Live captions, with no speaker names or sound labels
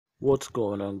What's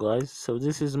going on, guys? So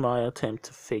this is my attempt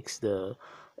to fix the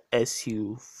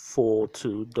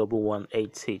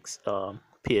Su421186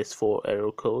 PS4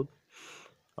 error code,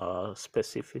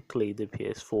 specifically the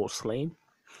PS4 Slim.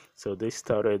 So this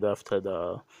started after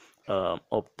the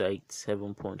update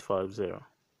 7.50.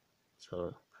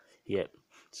 So yeah,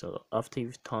 so after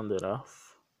you've turned it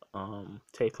off,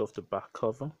 take off the back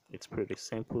cover. It's pretty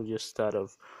simple. Just start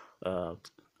off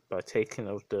by taking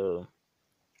off the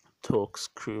torque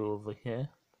screw over here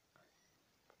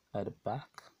at the back.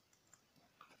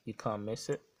 You can't miss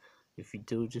it. If you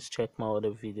do, just check my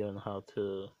other video on how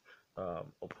to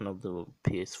open up the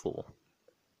PS4.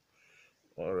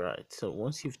 Alright, so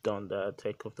once you've done that,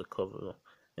 take off the cover.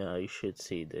 You should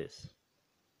see this.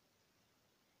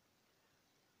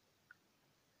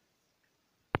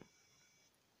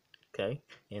 Okay,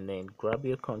 and then grab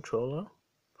your controller,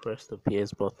 press the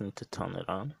PS button to turn it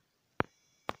on.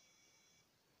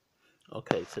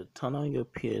 Okay, so turn on your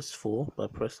PS4 by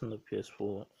pressing the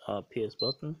PS4 PS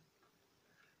button,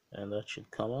 and that should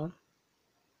come on.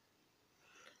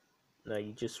 Now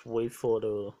you just wait for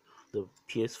the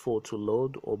PS4 to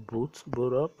load or boot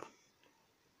up.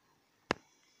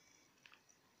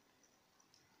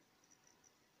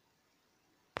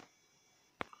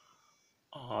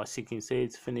 As you can see,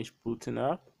 it's finished booting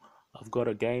up. I've got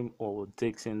a game or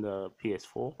discs in the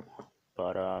PS4,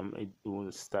 but it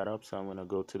won't start up, so I'm gonna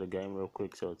go to the game real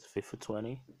quick. So it's FIFA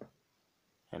 20,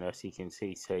 and as you can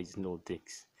see, it says no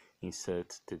discs.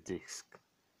 Insert the disc,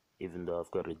 even though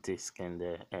I've got a disc in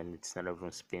there and it's not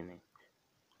even spinning.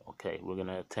 Okay, we're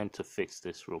gonna attempt to fix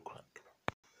this real quick.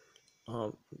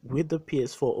 With the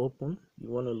PS4 open,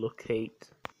 you want to locate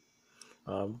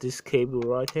this cable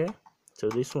right here. So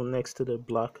this one next to the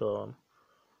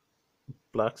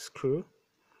black screw.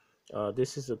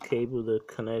 This is a cable that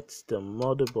connects the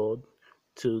motherboard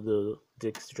to the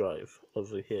disk drive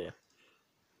over here.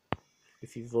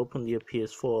 If you've opened your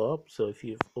PS4 up, so if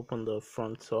you've opened the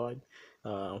front side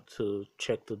to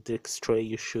check the disk tray,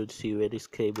 you should see where this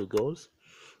cable goes.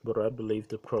 But I believe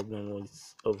the problem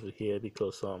was over here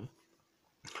because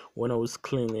when I was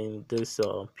cleaning this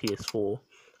PS4,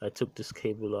 I took this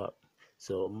cable out.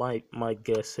 So my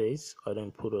guess is I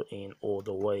didn't put it in all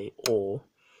the way, or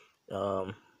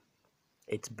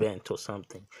it's bent or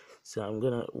something. So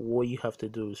what you have to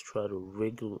do is try to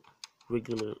wriggle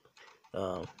it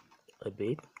a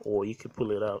bit, or you can pull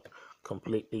it out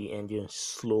completely and then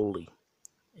slowly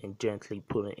and gently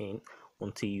pull it in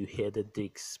until you hear the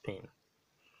disc spin.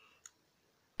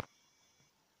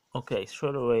 Okay,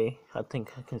 straight away I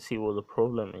think I can see what the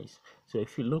problem is. So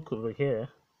if you look over here,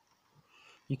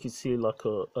 you can see like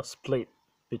a split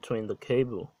between the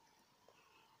cable.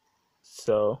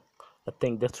 So I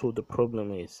think that's what the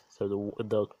problem is. So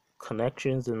the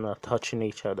connections are not touching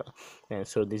each other, and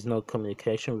so there's no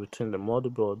communication between the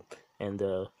motherboard and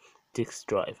the disk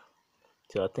drive.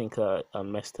 So I think I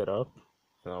messed it up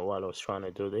while I was trying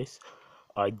to do this.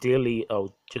 Ideally, I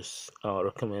would just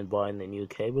recommend buying a new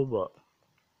cable, but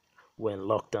when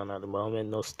lockdown at the moment,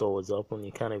 no store is open,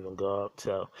 you can't even go out.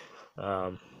 So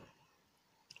I'm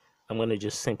gonna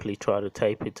just simply try to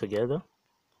tape it together.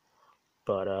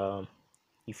 But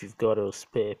if you've got a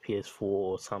spare PS4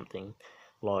 or something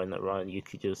lying around, you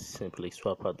could just simply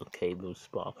swap out the cables.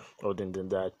 But other than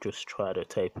that, just try to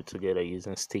tape it together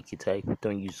using sticky tape.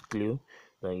 Don't use glue,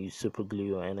 don't use super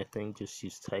glue or anything, just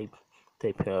use tape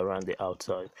it around the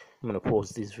outside. I'm gonna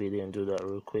pause this video and do that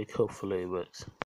real quick. Hopefully it works.